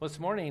Well, this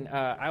morning,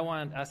 I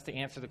want us to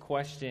answer the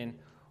question,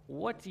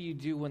 what do you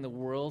do when the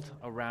world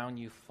around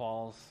you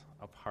falls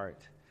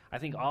apart? I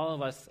think all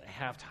of us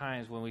have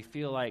times when we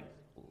feel like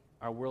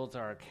our worlds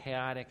are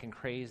chaotic and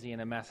crazy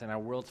and a mess, and our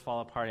worlds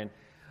fall apart. And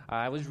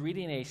I was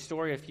reading a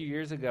story a few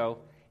years ago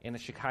in the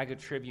Chicago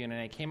Tribune, and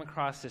I came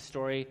across this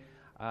story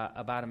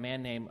about a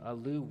man named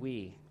Lou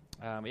Wee.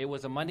 It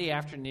was a Monday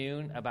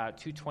afternoon, about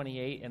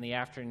 2:28 in the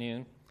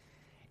afternoon,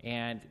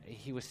 and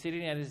he was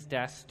sitting at his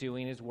desk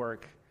doing his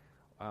work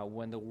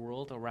when the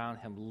world around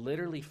him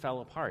literally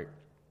fell apart.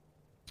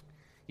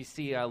 You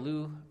see,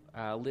 Lou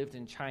lived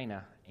in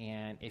China,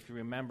 and if you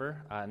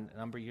remember, a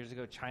number of years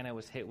ago, China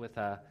was hit with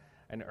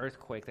an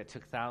earthquake that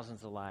took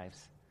thousands of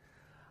lives.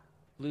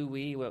 Lou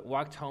Wee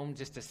walked home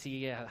just to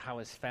see how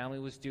his family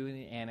was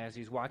doing, and as he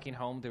was walking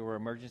home, there were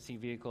emergency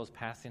vehicles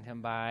passing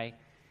him by,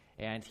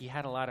 and he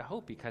had a lot of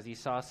hope because he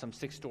saw some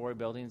 6-story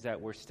buildings that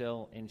were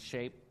still in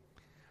shape.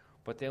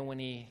 But then when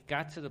he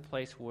got to the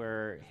place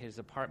where his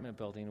apartment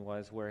building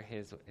was, where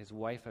his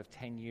wife of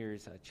 10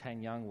 years,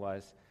 Chen Young,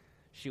 was,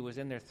 she was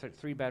in their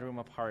 3-bedroom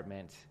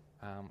apartment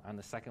on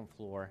the second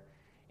floor,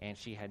 and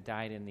she had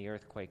died in the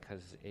earthquake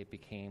because it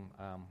became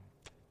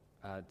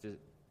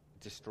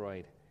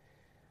destroyed.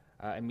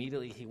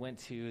 Immediately, he went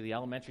to the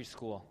elementary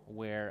school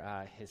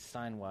where his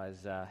son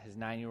was, his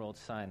 9-year-old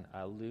son,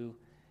 Liu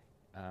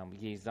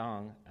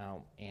Yezong,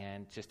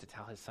 and just to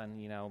tell his son,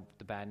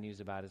 the bad news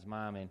about his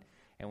mom.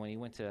 And when he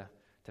went to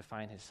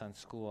find his son's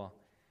school,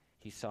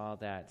 he saw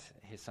that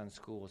his son's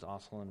school was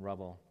also in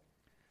rubble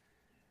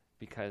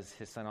because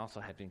his son also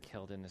had been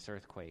killed in this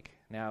earthquake.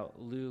 Now,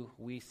 Lou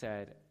Wee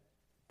said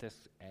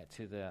this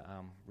to the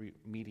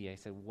media. He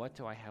said, "What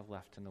do I have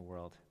left in the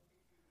world?"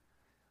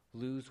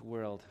 Lou's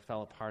world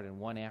fell apart in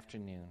one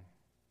afternoon.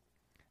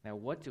 Now,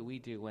 what do we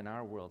do when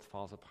our world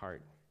falls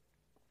apart?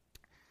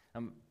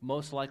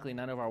 Most likely,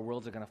 none of our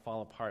worlds are going to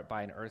fall apart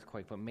by an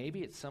earthquake, but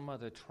maybe it's some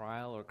other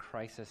trial or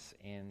crisis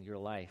in your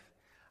life.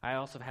 I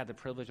also have had the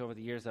privilege over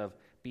the years of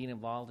being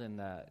involved in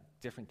the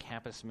different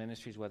campus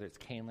ministries, whether it's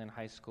Canelan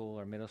High School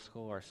or middle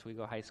school or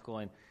Oswego High School.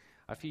 And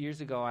a few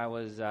years ago, I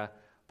was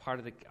part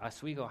of the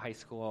Oswego High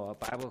School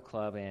Bible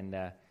Club, and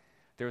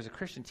there was a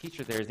Christian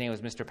teacher there. His name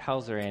was Mr.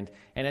 Pelzer, and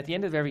at the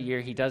end of every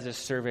year, he does this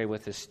survey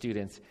with his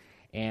students,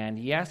 and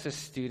he asks his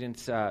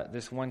students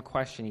this one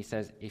question. He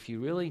says, "If you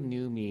really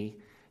knew me,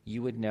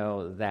 you would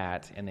know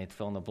that," and they'd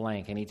fill in the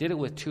blank. And he did it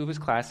with 2 of his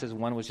classes.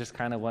 One was just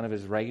kind of one of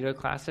his regular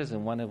classes,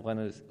 and one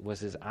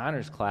was his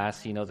honors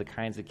class, the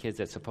kinds of kids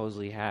that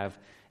supposedly have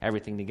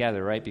everything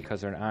together, right,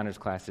 because they're in honors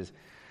classes.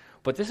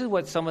 But this is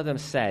what some of them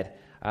said.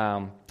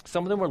 Some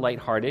of them were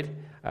lighthearted.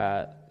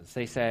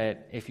 They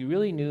said, "If you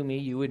really knew me,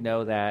 you would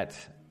know that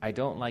I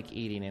don't like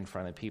eating in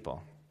front of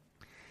people.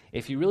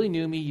 If you really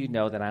knew me, you'd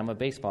know that I'm a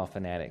baseball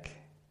fanatic.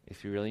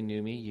 If you really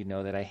knew me, you'd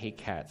know that I hate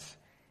cats.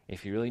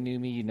 If you really knew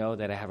me, you know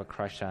that I have a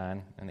crush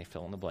on," and they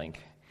fill in the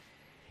blank.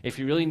 "If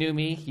you really knew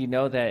me, you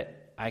know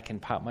that I can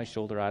pop my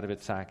shoulder out of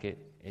its socket.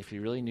 If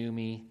you really knew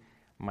me,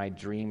 my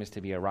dream is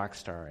to be a rock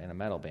star in a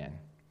metal band."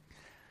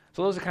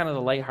 So those are kind of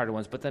the lighthearted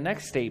ones. But the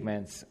next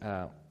statements,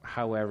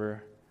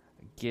 however,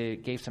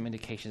 gave some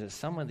indications that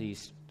some of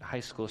these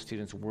high school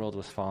students' world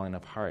was falling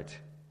apart.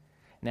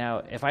 Now,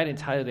 if I didn't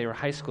tell you they were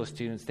high school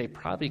students, they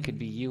probably could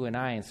be you and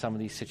I in some of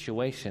these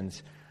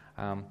situations.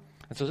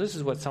 And so this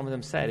is what some of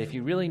them said. "If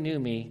you really knew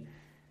me,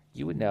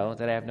 you would know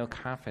that I have no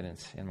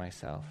confidence in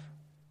myself.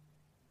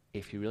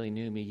 If you really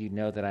knew me, you'd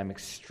know that I'm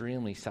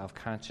extremely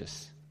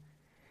self-conscious.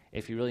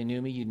 If you really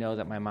knew me, you'd know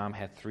that my mom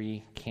had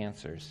 3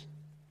 cancers.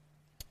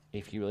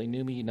 If you really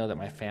knew me, you'd know that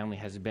my family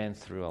has been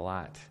through a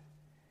lot.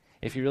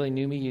 If you really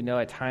knew me, you'd know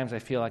at times I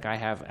feel like I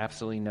have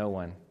absolutely no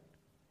one.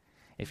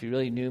 If you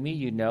really knew me,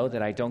 you'd know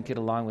that I don't get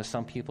along with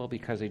some people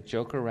because they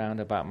joke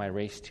around about my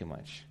race too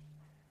much.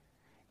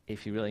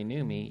 If you really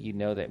knew me, you'd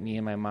know that me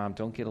and my mom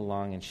don't get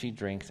along and she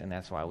drinks and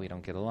that's why we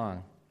don't get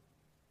along.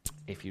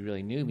 If you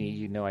really knew me,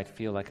 you'd know I'd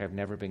feel like I've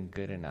never been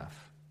good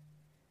enough.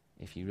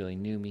 If you really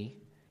knew me,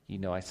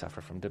 you'd know I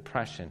suffer from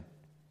depression.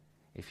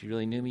 If you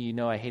really knew me, you'd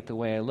know I hate the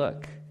way I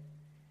look.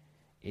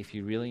 If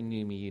you really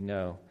knew me, you'd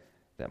know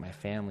that my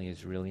family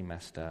is really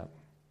messed up.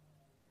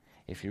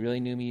 If you really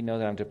knew me, you'd know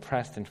that I'm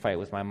depressed and fight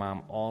with my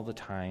mom all the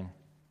time.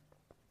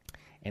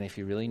 And if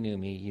you really knew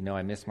me, you'd know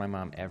I miss my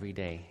mom every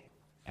day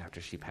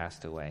after she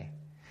passed away."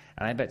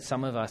 And I bet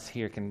some of us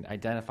here can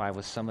identify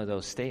with some of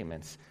those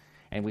statements.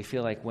 And we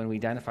feel like when we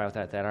identify with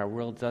that our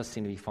world does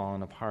seem to be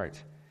falling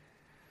apart.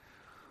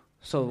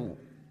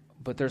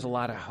 But there's a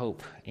lot of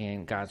hope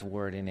in God's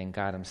Word and in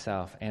God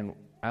Himself. And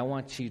I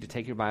want you to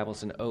take your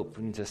Bibles and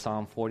open to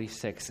Psalm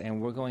 46.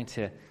 And we're going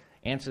to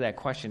answer that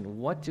question,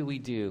 what do we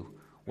do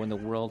when the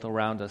world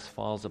around us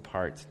falls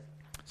apart?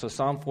 So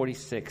Psalm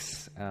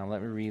 46, let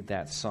me read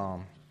that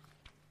psalm.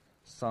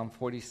 Psalm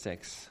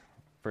 46.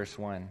 Verse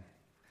 1,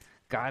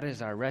 "God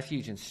is our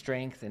refuge and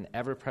strength and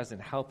ever-present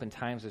help in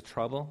times of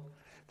trouble.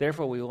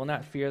 Therefore we will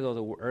not fear though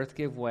the earth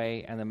give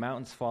way and the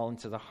mountains fall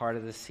into the heart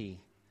of the sea,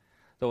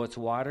 though its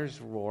waters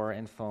roar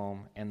and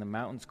foam and the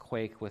mountains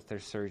quake with their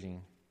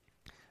surging.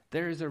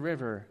 There is a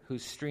river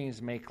whose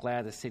streams make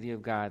glad the city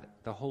of God,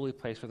 the holy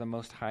place where the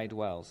Most High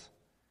dwells.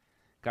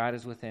 God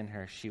is within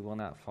her. She will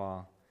not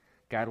fall.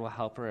 God will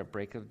help her at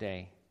break of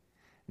day.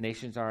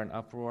 Nations are in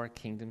uproar.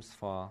 Kingdoms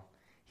fall.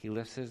 He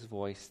lifts his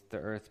voice. The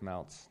earth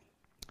melts.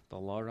 The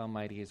Lord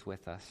Almighty is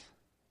with us.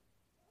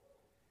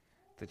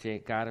 The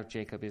God of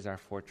Jacob is our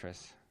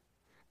fortress.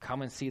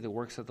 Come and see the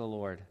works of the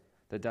Lord,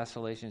 the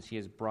desolations he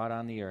has brought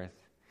on the earth.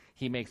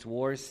 He makes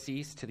wars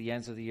cease to the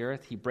ends of the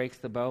earth. He breaks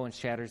the bow and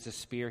shatters the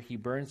spear. He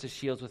burns the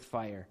shields with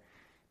fire.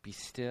 Be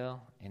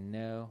still and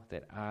know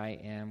that I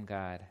am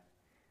God.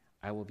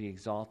 I will be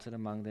exalted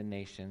among the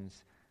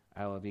nations.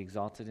 I will be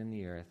exalted in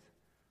the earth.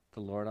 The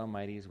Lord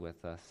Almighty is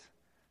with us.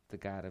 The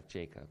God of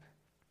Jacob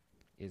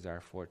is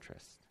our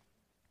fortress.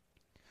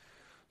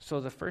 So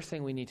the first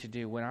thing we need to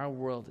do when our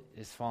world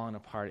is falling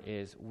apart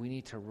is we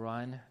need to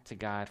run to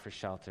God for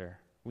shelter.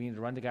 We need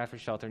to run to God for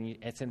shelter. And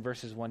it's in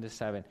verses 1 to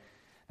 7.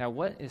 Now,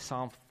 what is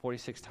Psalm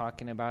 46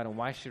 talking about, and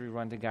why should we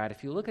run to God?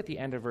 If you look at the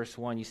end of verse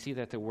 1, you see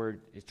that the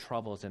word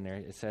trouble is in there.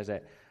 It says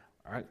that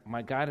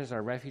my God is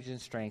our refuge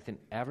and strength and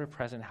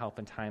ever-present help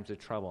in times of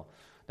trouble.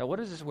 Now, what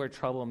does this word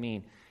trouble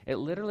mean? It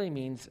literally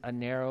means a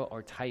narrow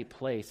or tight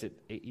place.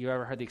 You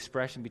ever heard the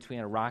expression between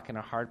a rock and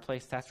a hard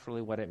place? That's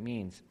really what it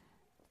means.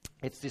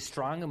 It's the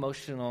strong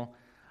emotional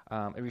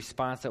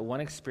response that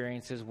one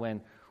experiences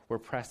when we're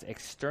pressed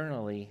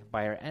externally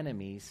by our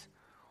enemies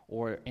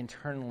or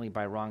internally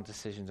by wrong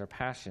decisions or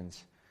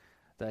passions.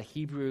 The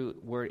Hebrew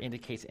word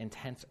indicates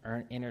intense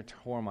inner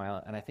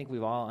turmoil, and I think we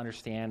all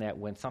understand that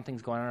when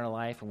something's going on in our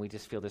life and we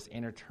just feel this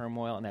inner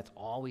turmoil, and that's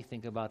all we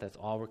think about, that's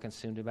all we're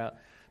consumed about,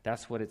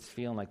 that's what it's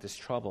feeling like, this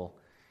trouble.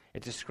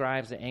 It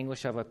describes the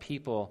anguish of a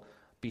people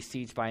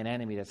besieged by an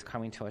enemy that's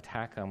coming to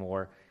attack them,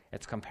 or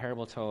it's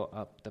comparable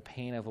to the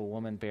pain of a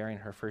woman bearing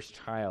her first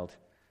child.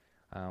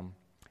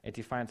 It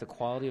defines the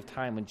quality of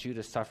time when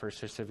Judah suffers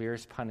her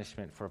severest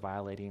punishment for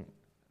violating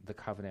the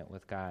covenant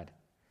with God.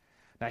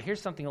 Now,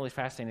 here's something really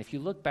fascinating. If you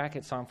look back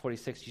at Psalm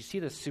 46, you see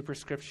the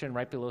superscription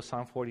right below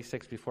Psalm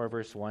 46 before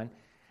verse 1,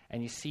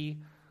 and you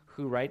see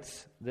who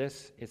writes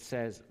this. It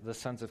says, the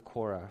sons of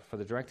Korah, for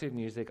the directed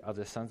music of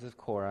the sons of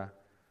Korah,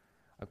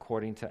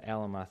 according to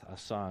Alamoth, a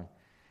song.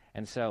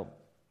 And so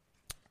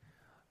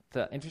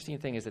the interesting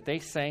thing is that they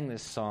sang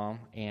this psalm,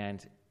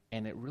 and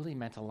it really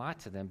meant a lot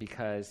to them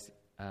because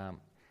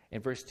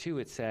in verse 2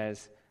 it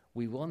says,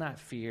 we will not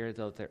fear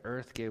though the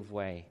earth give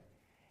way.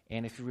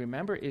 And if you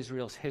remember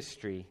Israel's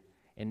history,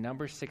 in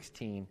Numbers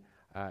 16,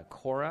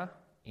 Korah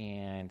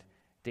and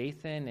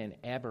Dathan and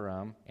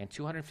Abiram and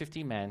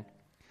 250 men,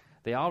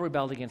 they all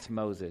rebelled against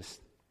Moses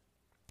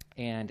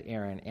and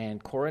Aaron.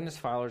 And Korah and his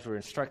followers were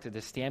instructed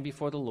to stand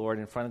before the Lord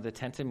in front of the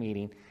tent of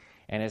meeting.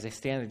 And as they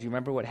stand, do you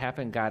remember what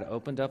happened? God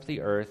opened up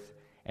the earth,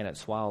 and it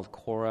swallowed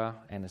Korah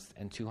and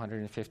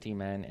 250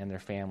 men and their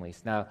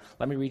families. Now,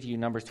 let me read to you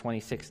Numbers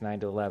 26, 9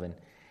 to 11.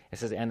 It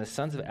says, and the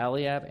sons of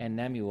Eliab and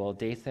Nemuel,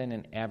 Dathan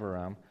and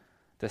Abiram,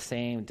 the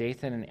same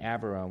Dathan and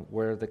Abiram,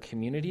 were the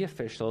community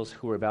officials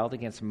who rebelled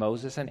against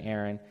Moses and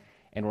Aaron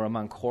and were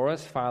among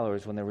Korah's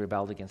followers when they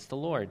rebelled against the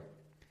Lord.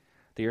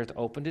 The earth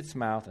opened its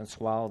mouth and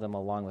swallowed them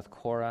along with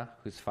Korah,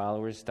 whose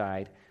followers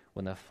died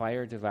when the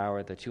fire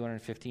devoured the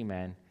 250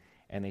 men,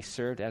 and they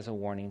served as a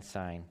warning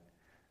sign.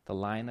 The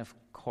line of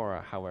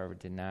Korah, however,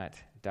 did not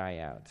die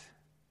out.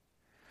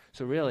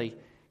 So really,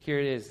 here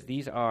it is.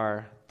 These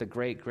are the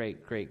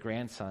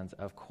great-great-great-grandsons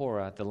of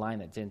Korah, the line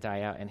that didn't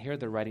die out. And here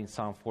they're writing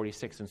Psalm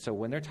 46. And so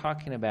when they're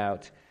talking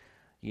about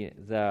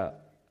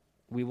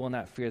we will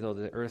not fear though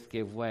the earth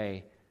give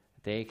way,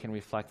 they can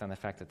reflect on the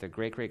fact that their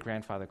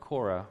great-great-grandfather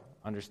Korah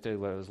understood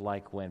what it was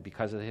like when,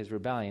 because of his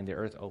rebellion, the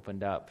earth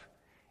opened up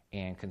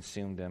and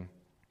consumed him.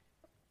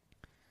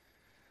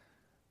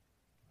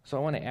 So I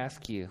want to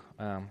ask you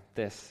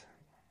this.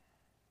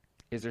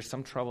 Is there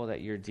some trouble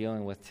that you're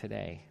dealing with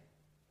today?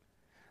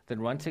 Then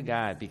run to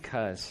God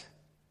because,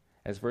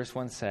 as verse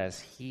 1 says,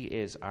 he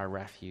is our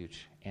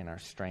refuge and our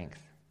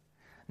strength.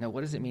 Now,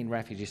 what does it mean,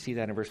 refuge? You see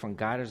that in verse 1.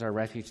 God is our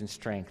refuge and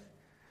strength.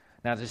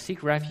 Now, to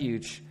seek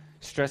refuge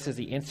stresses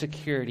the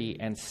insecurity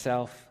and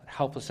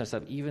self-helplessness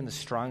of even the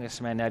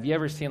strongest men. Now, have you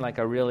ever seen like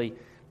a really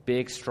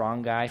big,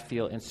 strong guy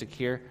feel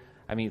insecure?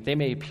 I mean, they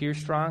may appear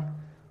strong,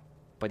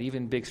 but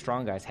even big,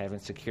 strong guys have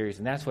insecurities,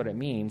 and that's what it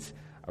means,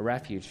 a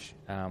refuge,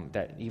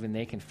 that even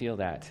they can feel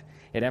that.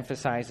 It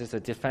emphasizes the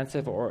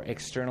defensive or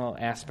external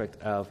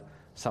aspect of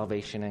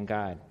salvation in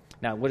God.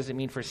 Now, what does it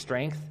mean for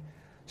strength?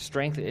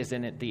 Strength is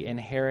in it the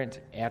inherent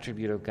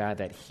attribute of God,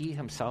 that he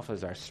himself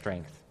is our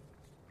strength.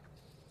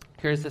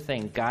 Here's the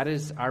thing. God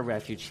is our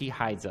refuge. He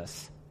hides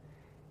us.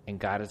 And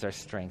God is our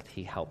strength.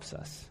 He helps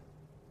us.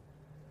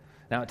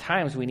 Now, at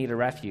times, we need a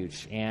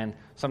refuge. And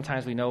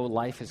sometimes we know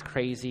life is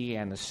crazy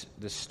and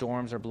the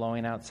storms are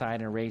blowing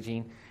outside and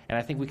raging. And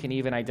I think we can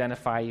even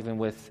identify even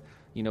with,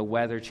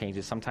 weather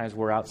changes. Sometimes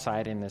we're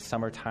outside in the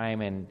summertime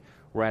and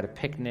we're at a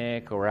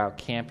picnic or we're out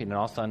camping, and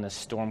all of a sudden a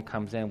storm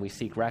comes in. We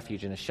seek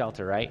refuge and a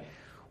shelter, right?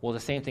 Well, the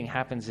same thing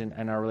happens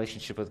in our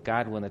relationship with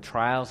God. When the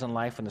trials in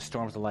life and the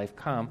storms of life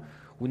come,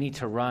 we need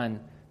to run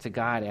to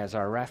God as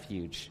our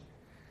refuge.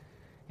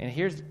 And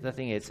here's the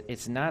thing,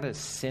 it's not a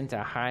sin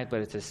to hide,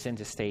 but it's a sin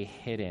to stay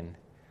hidden.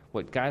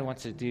 What God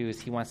wants to do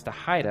is he wants to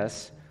hide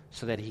us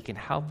so that he can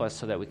help us,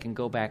 so that we can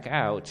go back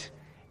out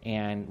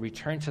and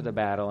return to the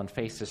battle and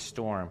face the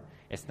storm.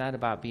 It's not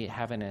about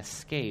having an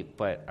escape,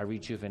 but a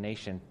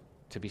rejuvenation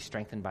to be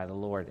strengthened by the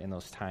Lord in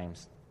those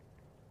times.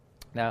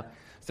 Now,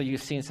 so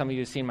some of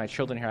you have seen my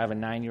children here. I have a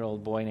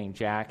 9-year-old boy named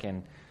Jack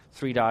and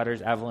 3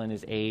 daughters. Evelyn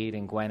is 8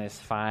 and Gwen is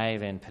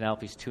 5 and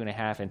Penelope's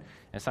 2.5.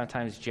 And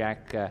sometimes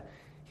Jack,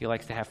 he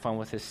likes to have fun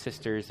with his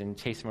sisters and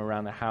chase them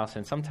around the house.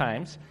 And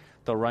sometimes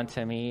they'll run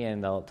to me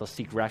and they'll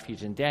seek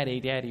refuge. And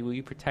Daddy, will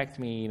you protect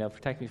me?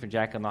 Protect me from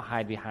Jack, and they'll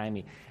hide behind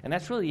me. And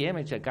that's really the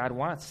image that God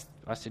wants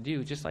us to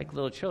do, just like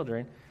little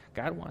children.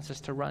 God wants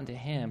us to run to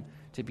him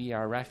to be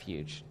our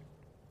refuge.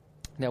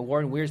 Now,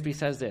 Warren Wiersbe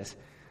says this: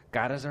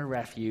 God is our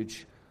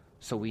refuge,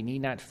 so we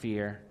need not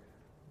fear,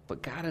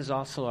 but God is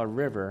also a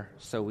river,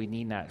 so we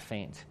need not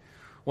faint.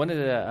 One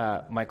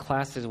of my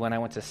classes when I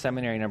went to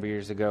seminary a number of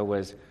years ago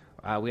was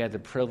we had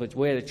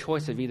the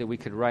choice of either we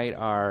could write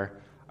our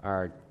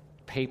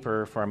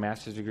paper for our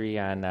master's degree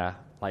on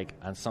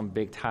some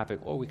big topic,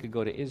 or we could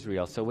go to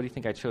Israel. So what do you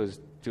think I chose,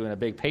 doing a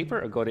big paper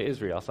or go to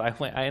Israel? So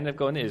I ended up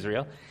going to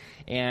Israel,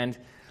 and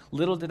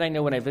little did I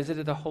know when I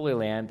visited the Holy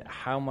Land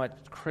how much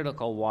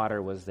critical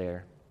water was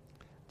there.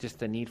 Just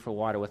the need for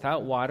water.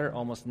 Without water,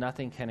 almost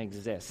nothing can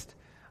exist.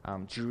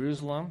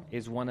 Jerusalem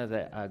is one of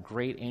the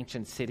great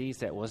ancient cities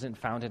that wasn't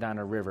founded on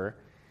a river.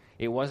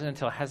 It wasn't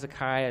until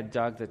Hezekiah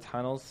dug the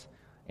tunnels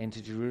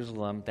into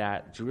Jerusalem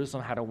that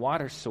Jerusalem had a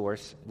water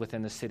source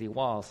within the city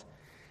walls.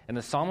 And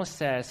the psalmist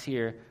says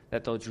here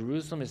that though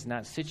Jerusalem is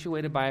not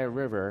situated by a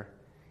river,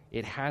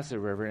 it has a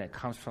river, and it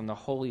comes from the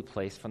holy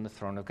place, from the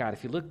throne of God.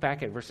 If you look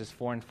back at verses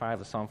 4 and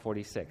 5 of Psalm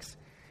 46,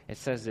 it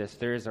says this: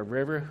 there is a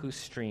river whose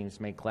streams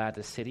make glad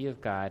the city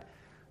of God,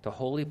 the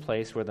holy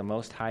place where the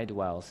Most High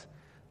dwells.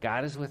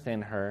 God is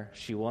within her.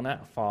 She will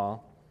not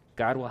fall.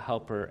 God will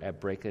help her at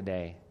break of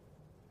day.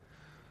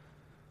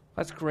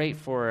 That's great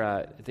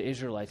for the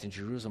Israelites in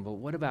Jerusalem, but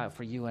what about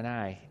for you and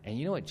I? And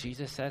you know what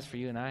Jesus says for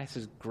you and I? This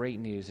is great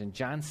news. In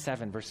John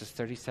 7, verses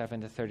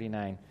 37 to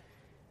 39,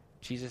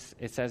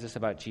 it says this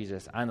about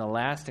Jesus: on the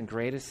last and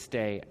greatest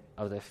day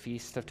of the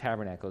Feast of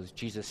Tabernacles,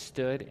 Jesus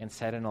stood and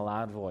said in a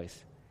loud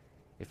voice,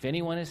 "If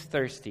anyone is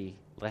thirsty,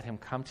 let him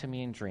come to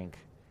me and drink.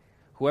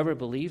 Whoever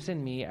believes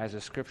in me, as the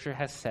scripture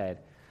has said,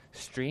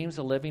 streams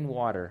of living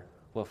water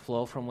will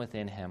flow from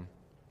within him."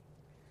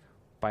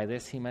 By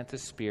this he meant the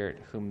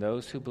Spirit, whom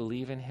those who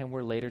believe in him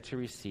were later to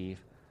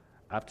receive.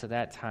 Up to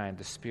that time,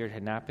 the Spirit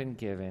had not been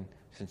given,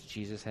 since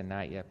Jesus had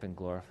not yet been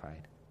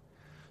glorified.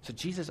 So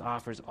Jesus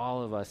offers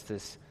all of us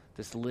this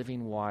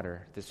living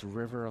water, this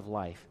river of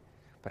life.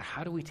 But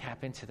how do we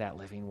tap into that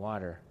living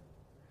water?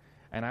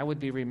 And I would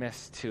be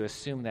remiss to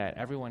assume that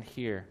everyone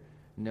here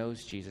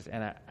knows Jesus.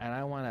 And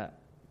I want to,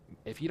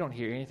 if you don't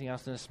hear anything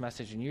else in this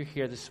message and you're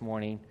here this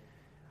morning,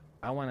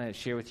 I want to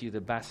share with you the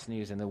best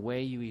news. And the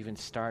way you even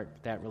start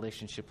that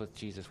relationship with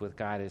Jesus, with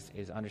God,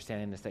 is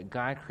understanding this, that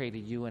God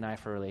created you and I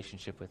for a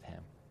relationship with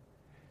him.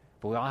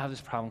 But we all have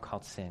this problem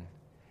called sin.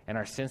 And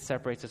our sin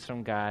separates us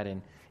from God,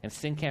 and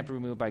sin can't be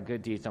removed by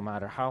good deeds. No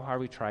matter how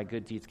hard we try,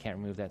 good deeds can't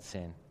remove that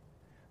sin.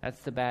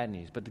 That's the bad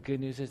news. But the good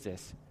news is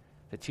this: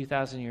 that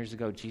 2,000 years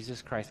ago,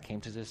 Jesus Christ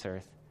came to this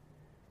earth.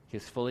 He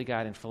was fully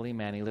God and fully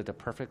man. He lived a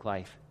perfect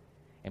life.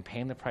 And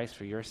paying the price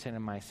for your sin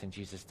and my sin,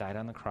 Jesus died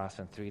on the cross,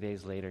 and 3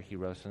 days later, he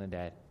rose from the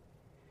dead.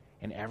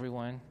 And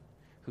everyone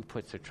who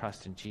puts their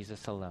trust in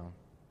Jesus alone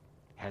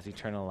has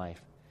eternal life.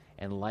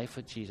 And life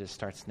with Jesus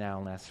starts now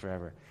and lasts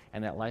forever.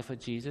 And that life with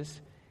Jesus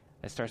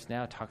that starts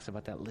now talks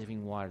about that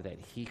living water, that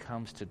he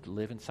comes to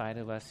live inside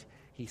of us.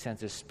 He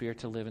sends his Spirit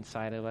to live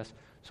inside of us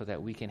so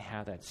that we can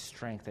have that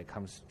strength that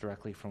comes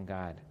directly from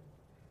God.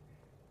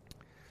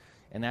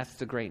 And that's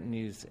the great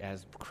news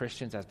as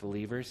Christians, as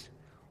believers.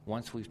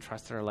 Once we've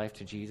trusted our life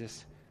to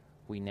Jesus,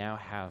 we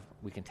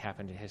can tap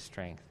into his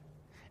strength.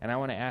 And I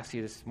want to ask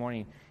you this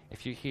morning,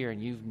 if you're here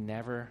and you've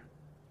never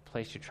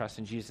placed your trust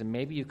in Jesus, and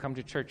maybe you come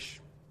to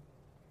church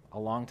a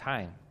long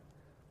time,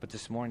 but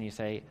this morning you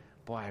say,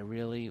 boy, I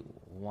really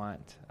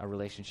want a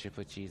relationship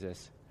with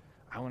Jesus.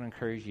 I want to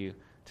encourage you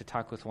to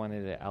talk with one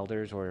of the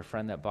elders or a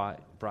friend that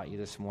brought you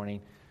this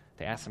morning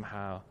to ask them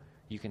how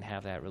you can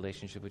have that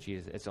relationship with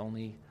Jesus. It's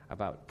only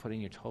about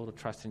putting your total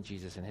trust in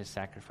Jesus and his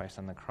sacrifice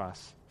on the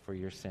cross for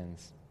your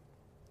sins.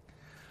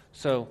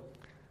 So,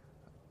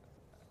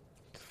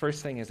 the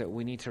first thing is that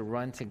we need to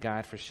run to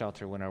God for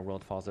shelter when our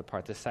world falls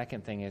apart. The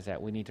second thing is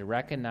that we need to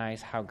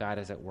recognize how God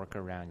is at work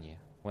around you.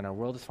 When our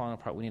world is falling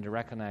apart, we need to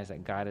recognize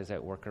that God is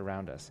at work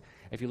around us.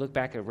 If you look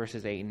back at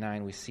verses 8 and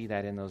 9, we see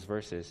that in those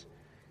verses.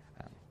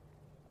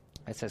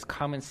 It says,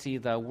 "Come and see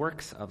the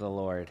works of the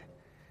Lord,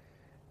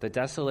 the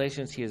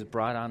desolations he has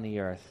brought on the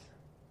earth.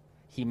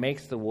 He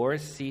makes the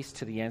wars cease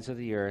to the ends of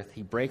the earth.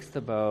 He breaks the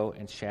bow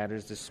and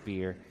shatters the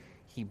spear.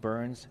 He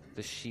burns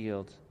the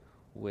shield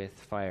with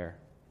fire."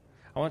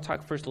 I want to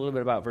talk first a little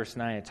bit about verse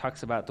 9. It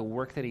talks about the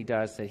work that he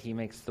does, that he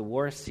makes the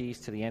war cease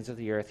to the ends of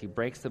the earth. He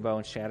breaks the bow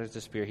and shatters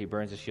the spear. He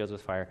burns the shields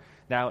with fire.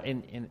 Now,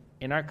 in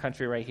our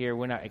country right here,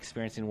 we're not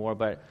experiencing war,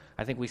 but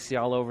I think we see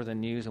all over the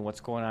news and what's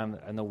going on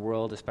in the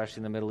world, especially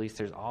in the Middle East.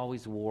 There's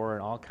always war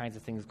and all kinds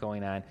of things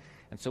going on.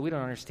 And so we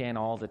don't understand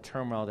all the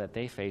turmoil that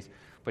they face.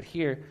 But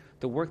here,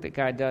 the work that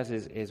God does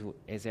is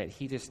that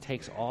he just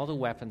takes all the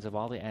weapons of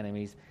all the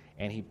enemies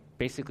and he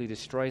basically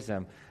destroys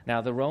them.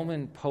 Now, the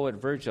Roman poet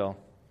Virgil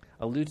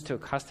alludes to a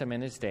custom in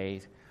his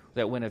days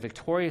that when a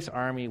victorious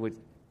army would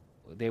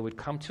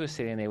come to a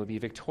city and they would be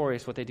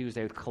victorious, what they do is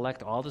they would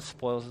collect all the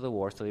spoils of the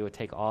war. So they would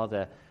take all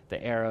the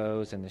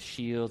arrows and the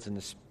shields and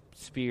the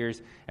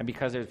spears, and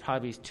because there's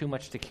probably too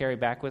much to carry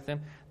back with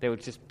them, they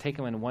would just take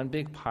them in one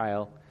big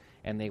pile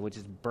and they would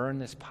just burn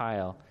this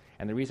pile.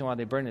 And the reason why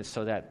they burn it is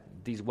so that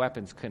these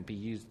weapons couldn't be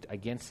used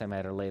against them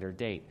at a later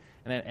date.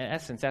 And in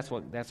essence, that's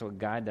what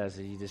God does,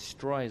 is he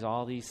destroys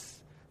all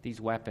these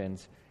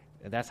weapons.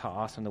 That's how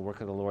awesome the work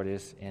of the Lord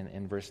is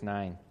in verse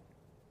 9.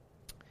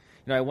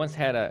 I once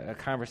had a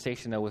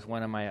conversation, though, with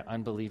one of my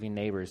unbelieving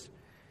neighbors,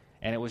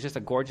 and it was just a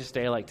gorgeous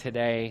day like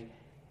today,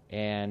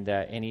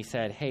 and he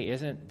said, "Hey,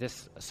 isn't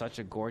this such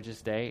a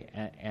gorgeous day?"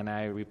 And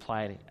I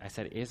replied, I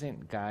said,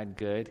 "Isn't God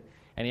good?"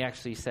 And he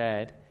actually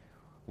said,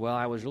 "Well,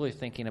 I was really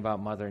thinking about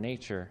Mother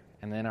Nature."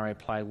 And then I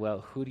replied, "Well,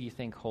 who do you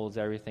think holds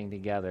everything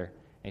together?"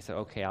 And he said,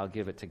 "Okay, I'll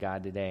give it to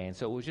God today." And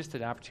so it was just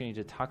an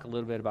opportunity to talk a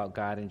little bit about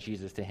God and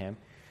Jesus to him.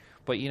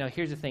 But,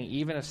 here's the thing.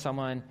 Even if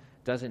someone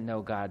doesn't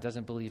know God,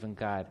 doesn't believe in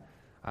God,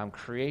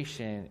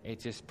 creation,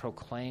 it just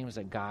proclaims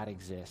that God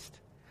exists.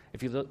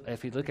 If you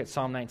look at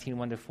Psalm 19,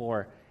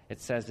 1-4, it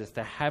says this: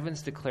 "The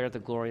heavens declare the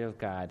glory of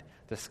God.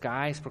 The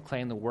skies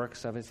proclaim the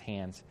works of his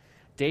hands.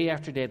 Day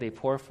after day they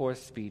pour forth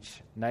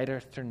speech. Night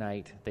after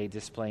night they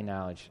display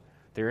knowledge.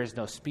 There is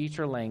no speech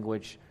or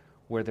language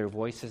where their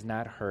voice is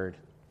not heard.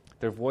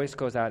 Their voice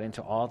goes out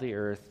into all the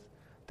earth,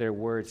 their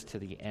words to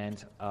the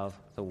end of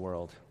the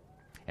world."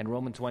 And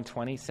Romans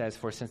 1:20 says,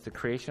 "For since the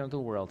creation of the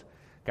world,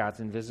 God's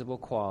invisible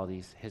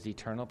qualities, his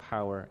eternal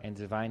power, and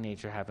divine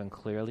nature have been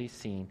clearly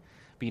seen,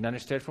 being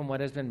understood from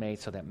what has been made,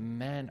 so that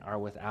men are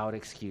without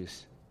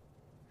excuse."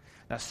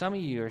 Now, some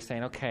of you are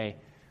saying, okay,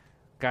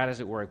 God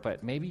is at work,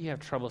 but maybe you have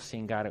trouble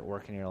seeing God at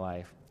work in your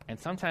life. And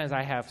sometimes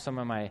I have some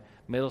of my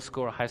middle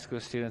school or high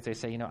school students, they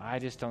say, I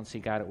just don't see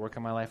God at work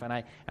in my life. And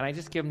I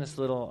just give them this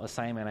little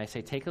assignment. I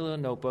say, take a little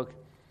notebook,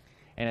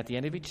 and at the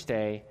end of each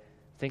day,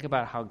 think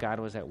about how God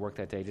was at work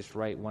that day. Just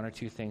write one or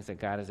two things that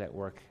God is at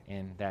work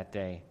in that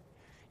day.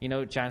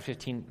 John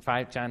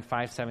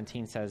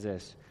 5:17 says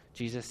this: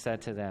 "Jesus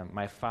said to them,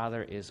 'My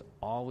Father is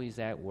always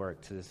at work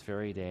to this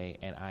very day,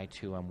 and I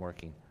too am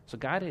working.'" So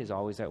God is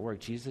always at work.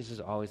 Jesus is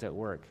always at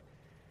work.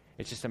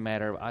 It's just a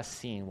matter of us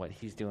seeing what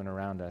he's doing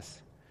around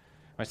us.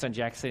 My son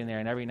Jack's sitting there,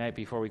 and every night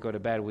before we go to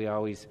bed, we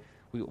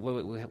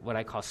what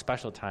I call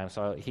special time.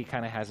 So he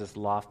kind of has this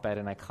loft bed,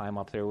 and I climb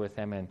up there with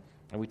him, and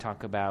we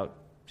talk about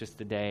just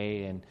the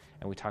day, and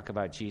we talk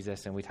about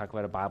Jesus, and we talk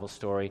about a Bible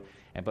story,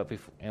 and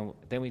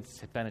then we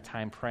spend a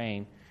time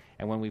praying.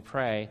 And when we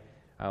pray,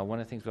 one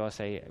of the things we always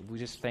say, we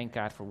just thank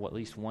God for at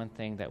least one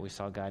thing that we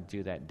saw God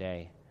do that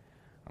day.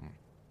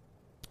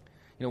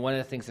 One of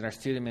the things in our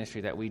student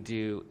ministry that we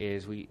do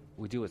is we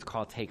do what's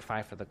called Take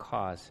 5 for the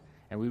Cause,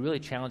 and we really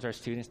challenge our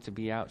students to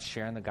be out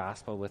sharing the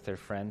gospel with their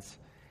friends.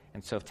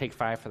 And so if Take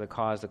 5 for the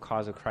cause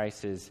of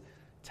Christ is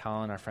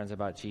telling our friends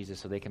about Jesus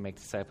so they can make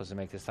disciples and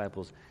make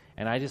disciples.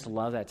 And I just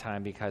love that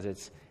time because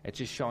it's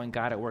just showing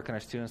God at work in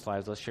our students'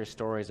 lives. They'll share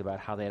stories about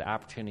how they had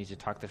opportunities to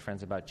talk to their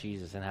friends about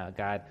Jesus and how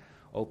God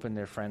opened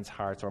their friends'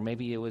 hearts. Or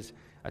maybe it was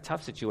a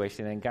tough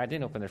situation and God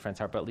didn't open their friends'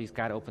 heart, but at least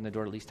God opened the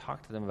door to at least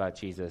talk to them about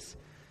Jesus.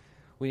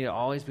 We need to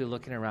always be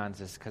looking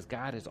around us because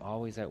God is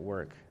always at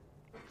work.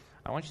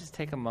 I want you to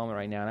take a moment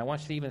right now, and I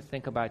want you to even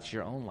think about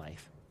your own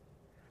life.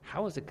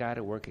 How is it God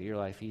at work at your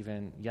life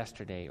even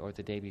yesterday or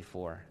the day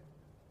before?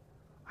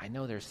 I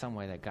know there's some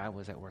way that God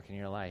was at work in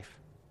your life.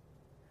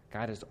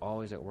 God is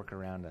always at work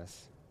around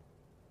us.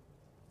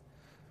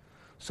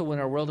 So when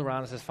our world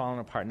around us is falling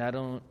apart, not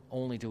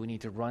only do we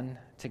need to run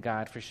to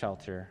God for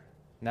shelter,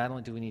 not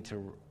only do we need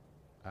to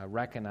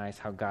recognize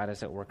how God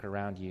is at work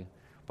around you,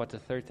 but the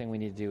third thing we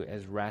need to do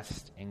is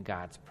rest in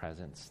God's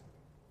presence.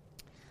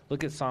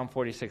 Look at Psalm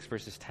 46,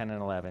 verses 10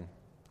 and 11.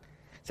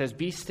 It says,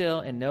 "Be still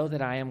and know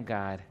that I am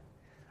God.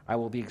 I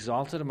will be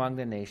exalted among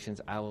the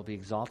nations. I will be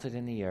exalted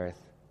in the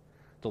earth.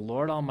 The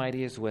Lord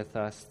Almighty is with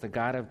us. The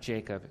God of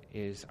Jacob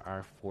is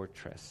our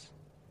fortress."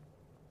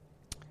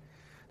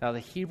 Now, the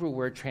Hebrew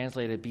word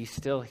translated "be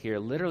still" here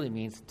literally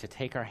means to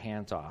take our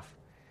hands off.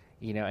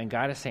 And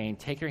God is saying,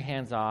 take your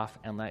hands off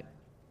and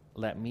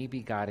let me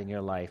be God in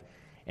your life.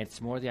 And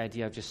it's more the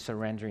idea of just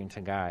surrendering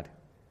to God.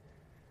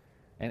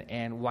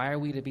 And why are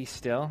we to be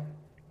still?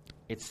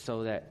 It's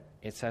so that,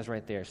 it says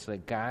right there, so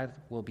that God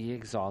will be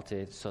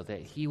exalted, so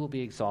that he will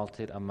be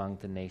exalted among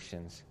the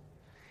nations.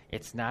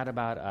 It's not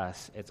about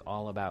us. It's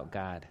all about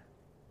God.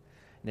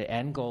 The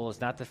end goal is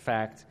not the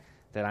fact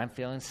that I'm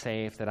feeling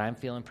safe, that I'm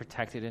feeling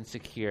protected and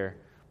secure,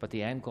 but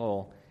the end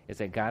goal is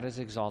that God is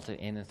exalted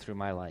in and through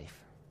my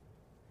life.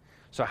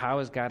 So how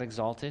is God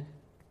exalted?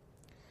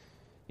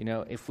 You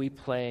know, if we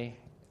play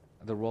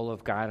the role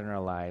of God in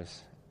our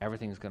lives,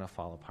 everything's going to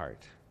fall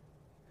apart.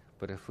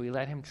 But if we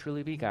let him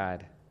truly be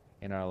God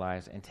in our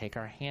lives and take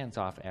our hands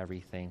off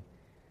everything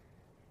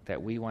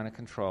that we want to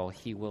control,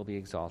 he will be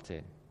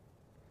exalted.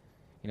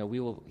 You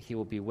know, he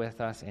will be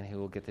with us, and he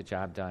will get the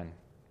job done.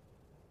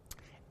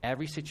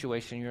 Every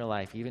situation in your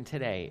life, even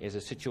today, is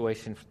a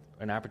situation,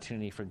 an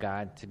opportunity for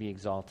God to be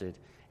exalted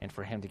and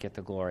for him to get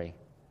the glory.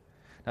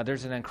 Now,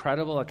 there's an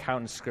incredible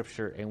account in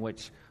Scripture in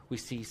which we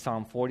see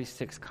Psalm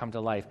 46 come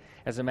to life.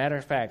 As a matter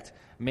of fact,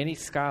 many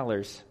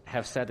scholars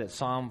have said that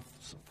Psalm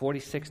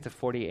 46 to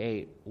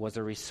 48 was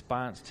a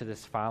response to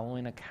this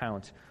following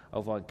account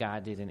of what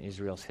God did in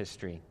Israel's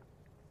history.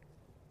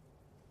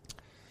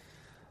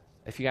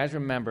 If you guys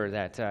remember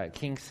that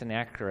King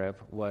Sennacherib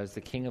was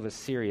the king of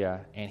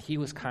Assyria, and he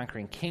was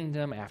conquering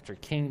kingdom after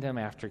kingdom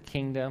after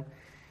kingdom.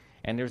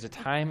 And there was a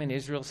time in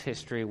Israel's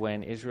history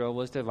when Israel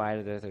was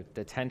divided.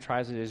 The 10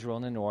 tribes of Israel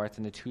in the north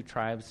and the 2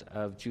 tribes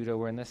of Judah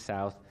were in the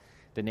south.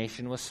 The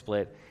nation was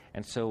split.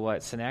 And so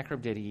what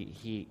Sennacherib did,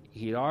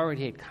 he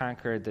already had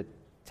conquered the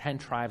 10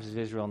 tribes of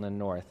Israel in the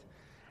north.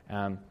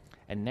 And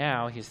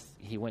now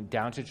he went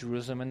down to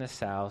Jerusalem in the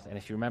south. And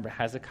if you remember,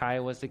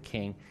 Hezekiah was the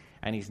king.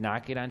 And he's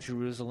knocking on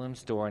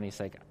Jerusalem's door, and he's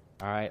like,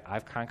 all right,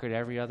 I've conquered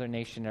every other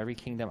nation, every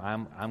kingdom.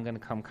 I'm going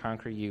to come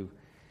conquer you.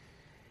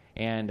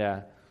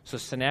 And so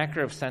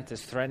Sennacherib sent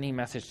this threatening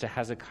message to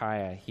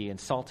Hezekiah. He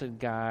insulted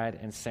God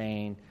and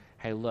saying,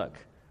 hey, look,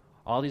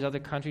 all these other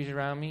countries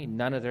around me,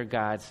 none of their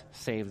gods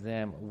save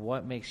them.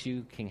 What makes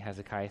you, King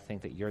Hezekiah,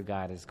 think that your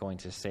God is going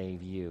to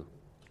save you?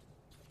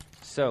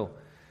 So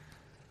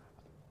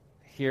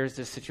here's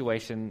the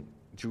situation.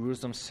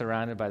 Jerusalem's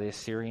surrounded by the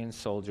Assyrian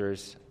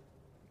soldiers.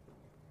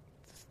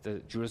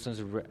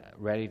 Jerusalem's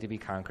ready to be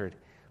conquered.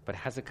 But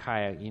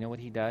Hezekiah, you know what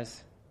he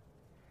does?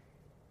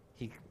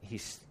 He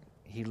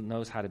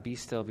knows how to be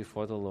still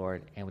before the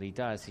Lord. And what he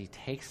does, he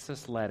takes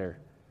this letter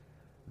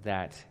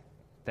that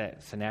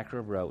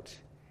Sennacherib wrote,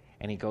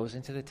 and he goes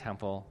into the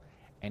temple,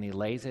 and he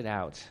lays it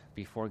out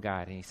before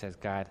God. And he says,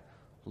 God,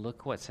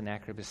 look what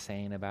Sennacherib is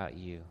saying about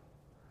you.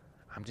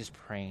 I'm just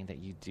praying that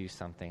you do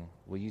something.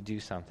 Will you do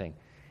something?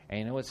 And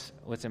you know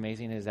what's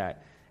amazing is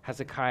that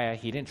Hezekiah,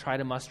 he didn't try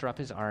to muster up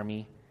his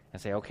army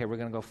and say, okay, we're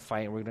going to go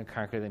fight and we're going to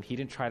conquer them. He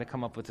didn't try to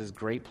come up with this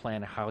great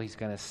plan of how he's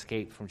going to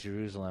escape from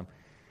Jerusalem.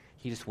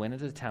 He just went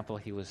into the temple.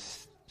 He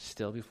was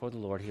still before the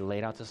Lord. He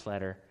laid out this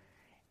letter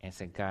and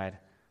said, God,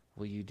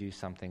 will you do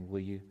something? Will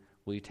you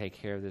take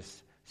care of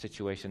this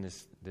situation,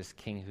 this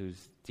king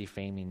who's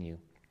defaming you?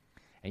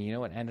 And you know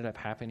what ended up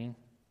happening?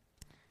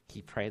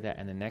 He prayed that,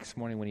 and the next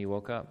morning when he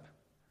woke up,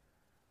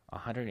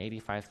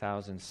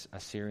 185,000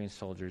 Assyrian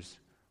soldiers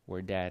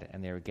were dead,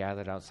 and they were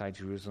gathered outside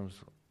Jerusalem's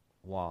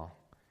wall.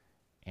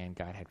 And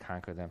God had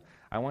conquered them.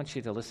 I want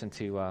you to listen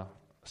to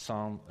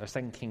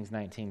 2 Kings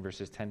 19,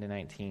 verses 10 to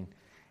 19,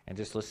 and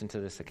just listen to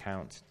this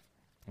account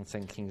in 2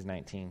 Kings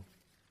 19.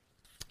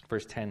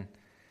 Verse 10,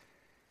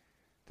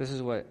 this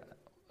is what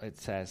it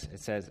says. It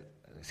says,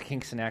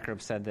 King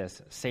Sennacherib said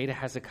this, say to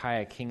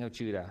Hezekiah, king of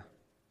Judah,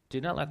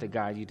 do not let the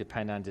God you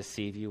depend on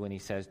deceive you when he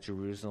says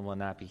Jerusalem will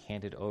not be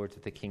handed over to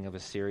the king of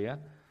Assyria.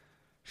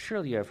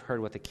 Surely you have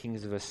heard what the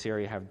kings of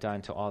Assyria have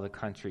done to all the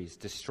countries,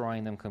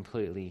 destroying them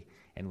completely.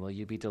 And will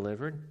you be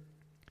delivered?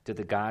 Did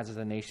the gods of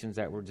the nations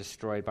that were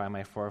destroyed by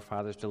my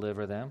forefathers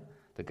deliver them?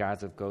 The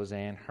gods of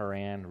Gozan,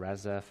 Haran,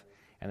 Rezeph,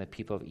 and the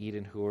people of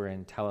Eden who were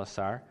in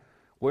Telassar?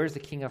 Where is the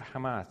king of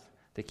Hamath,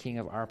 the king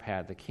of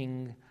Arpad, the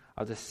king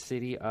of the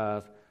city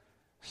of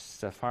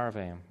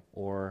Sepharvaim,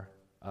 or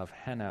of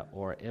Hena,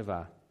 or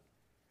Ivah?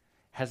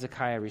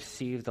 Hezekiah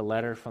received the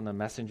letter from the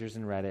messengers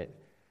and read it.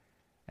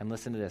 And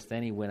listen to this.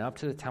 Then he went up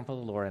to the temple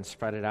of the Lord and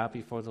spread it out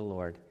before the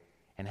Lord.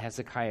 And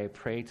Hezekiah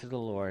prayed to the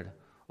Lord,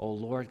 O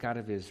Lord God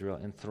of Israel,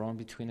 enthroned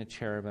between the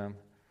cherubim,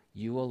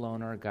 you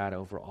alone are God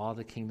over all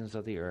the kingdoms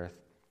of the earth.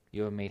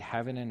 You have made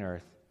heaven and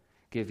earth.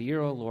 Give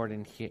ear, O Lord,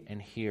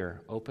 and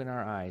hear. Open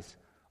our eyes,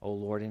 O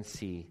Lord, and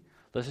see.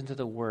 Listen to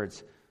the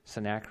words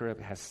Sennacherib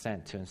has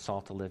sent to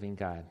insult the living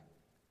God.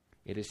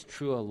 It is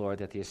true, O Lord,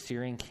 that the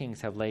Assyrian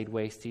kings have laid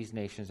waste these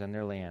nations and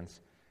their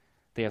lands.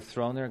 They have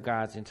thrown their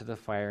gods into the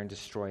fire and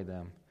destroyed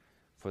them.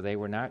 For they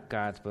were not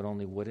gods, but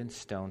only wood and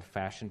stone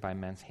fashioned by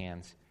men's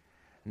hands.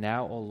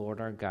 Now, O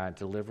Lord our God,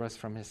 deliver us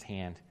from his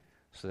hand,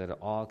 so that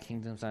all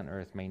kingdoms on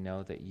earth may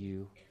know that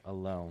you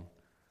alone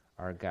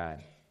are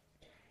God.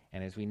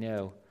 And as we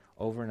know,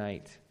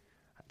 overnight,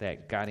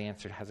 that God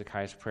answered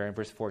Hezekiah's prayer. In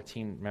verse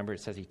 14, remember it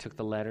says he took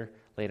the letter,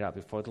 laid it out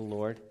before the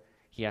Lord.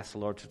 He asked the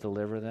Lord to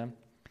deliver them,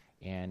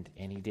 and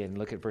he did. And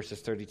look at verses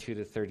 32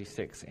 to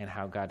 36 and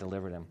how God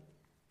delivered him.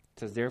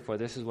 It says, therefore,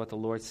 this is what the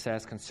Lord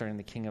says concerning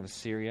the king of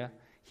Assyria.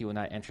 He will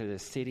not enter the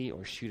city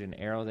or shoot an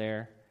arrow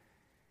there.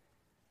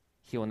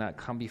 He will not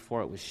come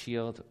before it with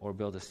shield or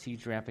build a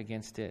siege ramp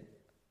against it.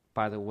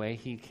 By the way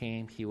he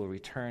came, he will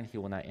return. He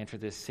will not enter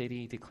this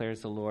city,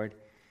 declares the Lord.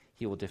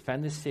 He will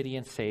defend the city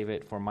and save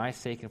it for my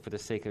sake and for the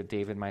sake of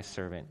David my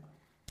servant.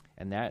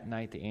 And that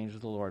night the angel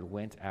of the Lord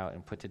went out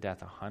and put to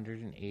death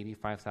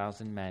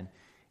 185,000 men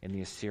in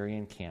the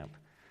Assyrian camp.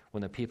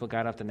 When the people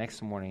got up the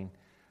next morning,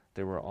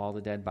 there were all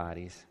the dead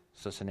bodies.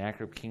 So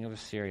Sennacherib, king of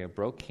Assyria,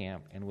 broke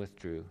camp and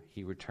withdrew.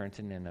 He returned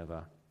to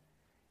Nineveh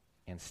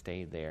and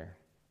stayed there.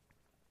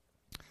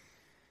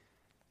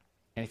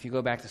 And if you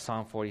go back to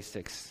Psalm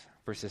 46,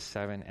 verses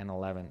 7 and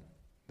 11,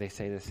 they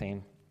say the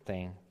same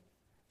thing.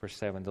 Verse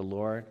 7, the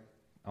Lord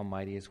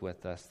Almighty is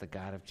with us. The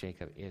God of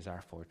Jacob is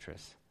our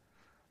fortress.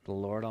 The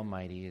Lord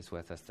Almighty is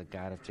with us. The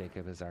God of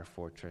Jacob is our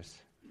fortress.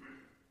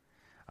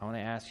 I want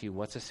to ask you,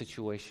 what's a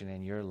situation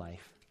in your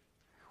life?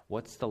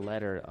 What's the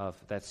letter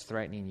that's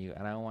threatening you?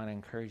 And I want to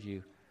encourage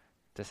you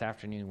this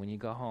afternoon when you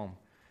go home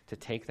to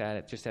take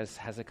that, just as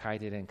Hezekiah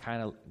did, and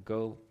kind of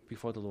go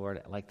before the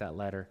Lord like that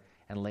letter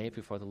and lay it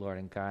before the Lord.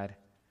 And God,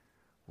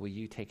 will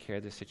you take care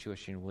of this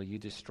situation? Will you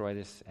destroy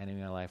this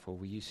enemy in my life? Or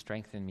will you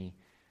strengthen me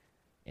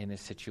in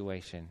this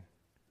situation?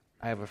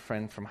 I have a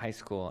friend from high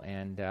school,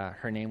 and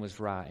her name was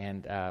Ra.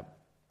 And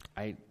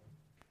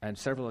on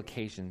several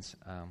occasions,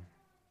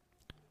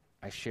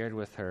 I shared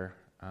with her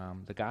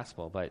the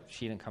gospel, but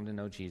she didn't come to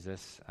know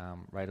Jesus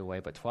right away.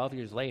 But 12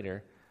 years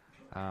later,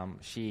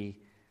 she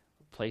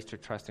placed her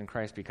trust in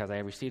Christ because I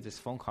received this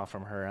phone call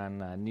from her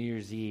on New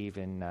Year's Eve,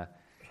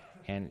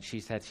 and she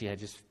said she had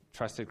just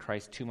trusted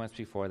Christ 2 months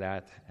before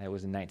that. It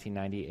was in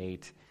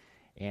 1998.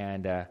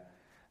 And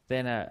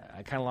then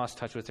I kind of lost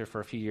touch with her for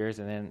a few years,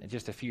 and then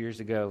just a few years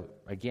ago,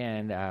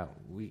 again,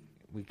 we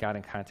got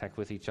in contact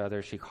with each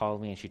other. She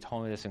called me, and she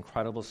told me this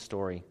incredible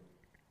story.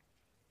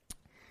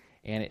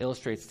 And it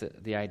illustrates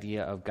the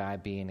idea of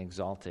God being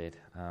exalted.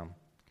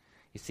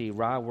 You see,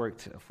 Ra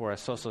worked for a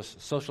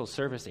social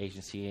service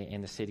agency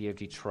in the city of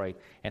Detroit,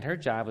 and her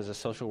job as a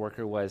social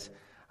worker was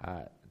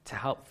to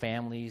help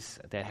families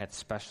that had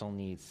special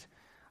needs.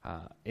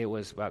 It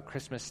was about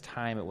Christmas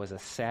time. It was a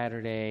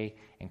Saturday,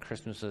 and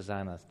Christmas was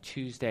on a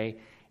Tuesday,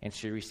 and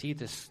she received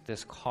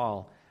this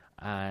call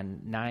on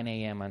 9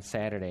 a.m. on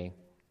Saturday,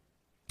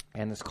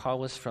 and this call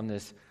was from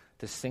this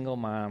single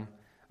mom.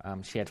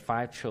 She had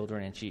 5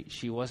 children, and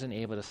she wasn't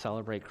able to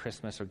celebrate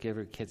Christmas or give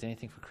her kids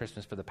anything for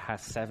Christmas for the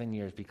past 7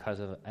 years because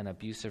of an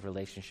abusive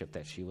relationship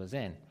that she was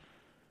in.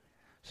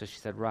 So she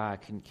said, Ra,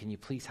 can you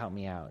please help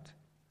me out?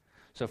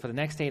 So for the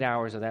next 8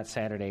 hours of that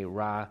Saturday,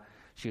 Ra,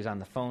 she was on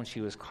the phone. She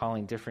was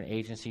calling different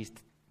agencies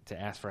to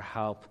ask for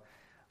help.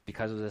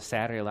 Because it was a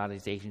Saturday, a lot of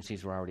these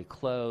agencies were already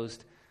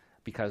closed.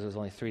 Because it was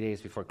only 3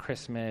 days before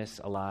Christmas,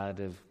 a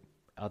lot of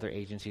other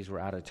agencies were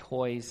out of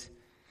toys.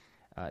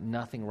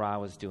 Nothing Ra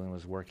was doing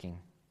was working.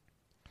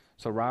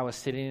 So Ra was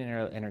sitting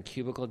in her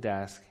cubicle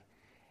desk,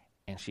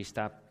 and she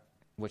stopped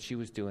what she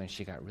was doing.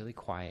 She got really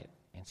quiet,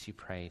 and she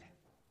prayed.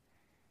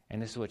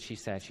 And this is what she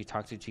said. She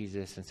talked to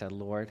Jesus and said,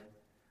 Lord,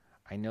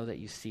 I know that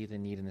you see the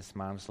need in this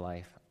mom's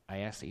life. I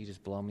ask that you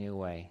just blow me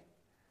away.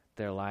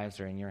 Their lives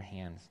are in your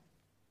hands.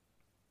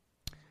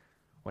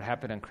 What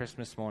happened on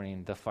Christmas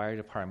morning, the fire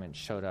department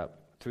showed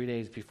up 3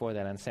 days before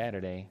that on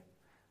Saturday.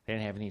 They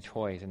didn't have any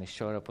toys, and they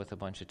showed up with a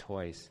bunch of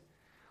toys.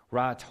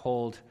 Ra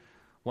told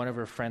one of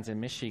her friends in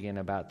Michigan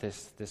about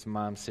this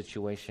mom's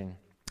situation,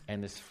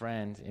 and this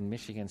friend in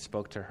Michigan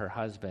spoke to her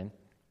husband,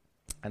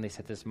 and they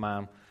sent this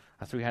mom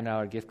a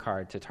 $300 gift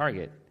card to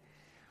Target.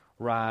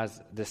 Ra's,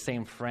 the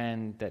same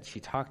friend that she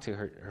talked to,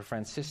 her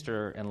friend's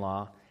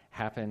sister-in-law,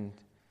 happened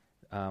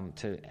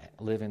to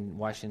live in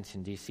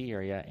Washington, D.C.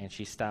 area, and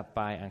she stopped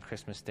by on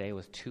Christmas Day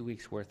with 2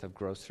 weeks' worth of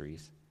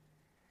groceries.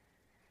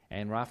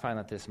 And Ra found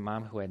that this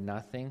mom who had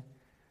nothing,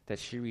 that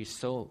she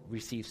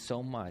received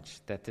so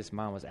much that this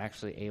mom was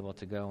actually able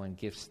to go and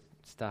give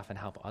stuff and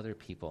help other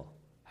people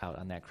out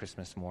on that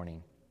Christmas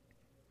morning.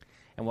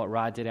 And what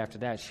Ra did after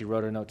that, she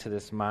wrote a note to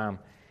this mom,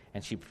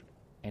 and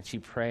she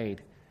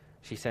prayed.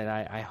 She said,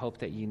 I hope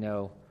that you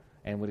know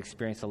and would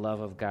experience the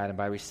love of God, and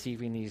by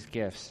receiving these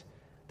gifts,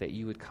 that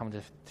you would come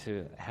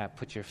to have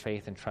put your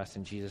faith and trust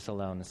in Jesus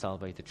alone and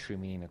celebrate the true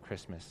meaning of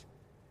Christmas.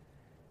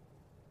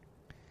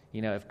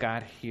 You know, if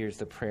God hears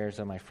the prayers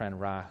of my friend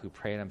Ra, who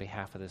prayed on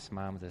behalf of this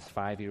mom, this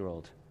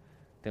 5-year-old,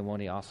 then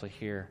won't he also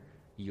hear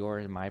your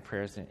and my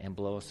prayers and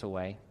blow us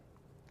away?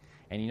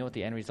 And you know what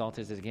the end result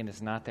is? Again,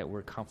 it's not that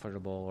we're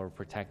comfortable or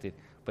protected,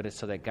 but it's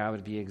so that God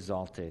would be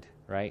exalted,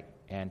 right?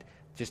 And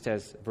just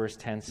as verse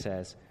 10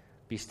 says,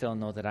 be still,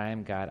 know that I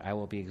am God. I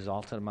will be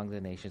exalted among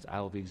the nations. I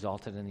will be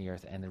exalted in the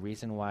earth. And the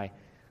reason why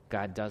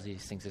God does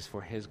these things is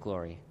for his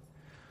glory.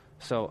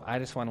 So I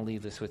just want to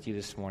leave this with you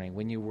this morning.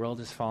 When your world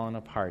is falling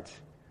apart,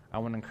 I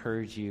want to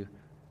encourage you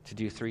to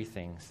do 3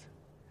 things.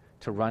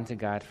 To run to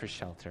God for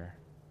shelter.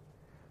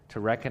 To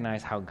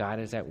recognize how God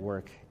is at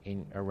work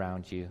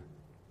around you.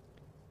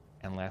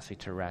 And lastly,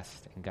 to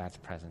rest in God's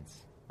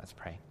presence. Let's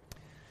pray.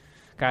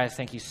 Guys,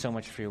 thank you so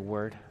much for your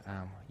word.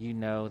 You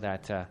know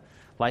that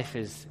life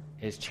is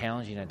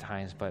challenging at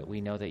times, but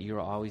we know that you're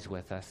always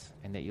with us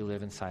and that you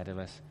live inside of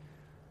us.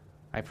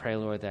 I pray,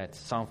 Lord, that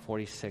Psalm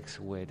 46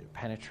 would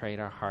penetrate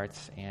our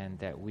hearts and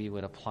that we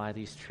would apply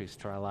these truths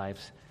to our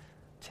lives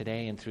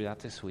today and throughout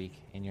this week.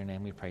 In your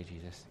name we pray,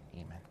 Jesus.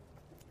 Amen.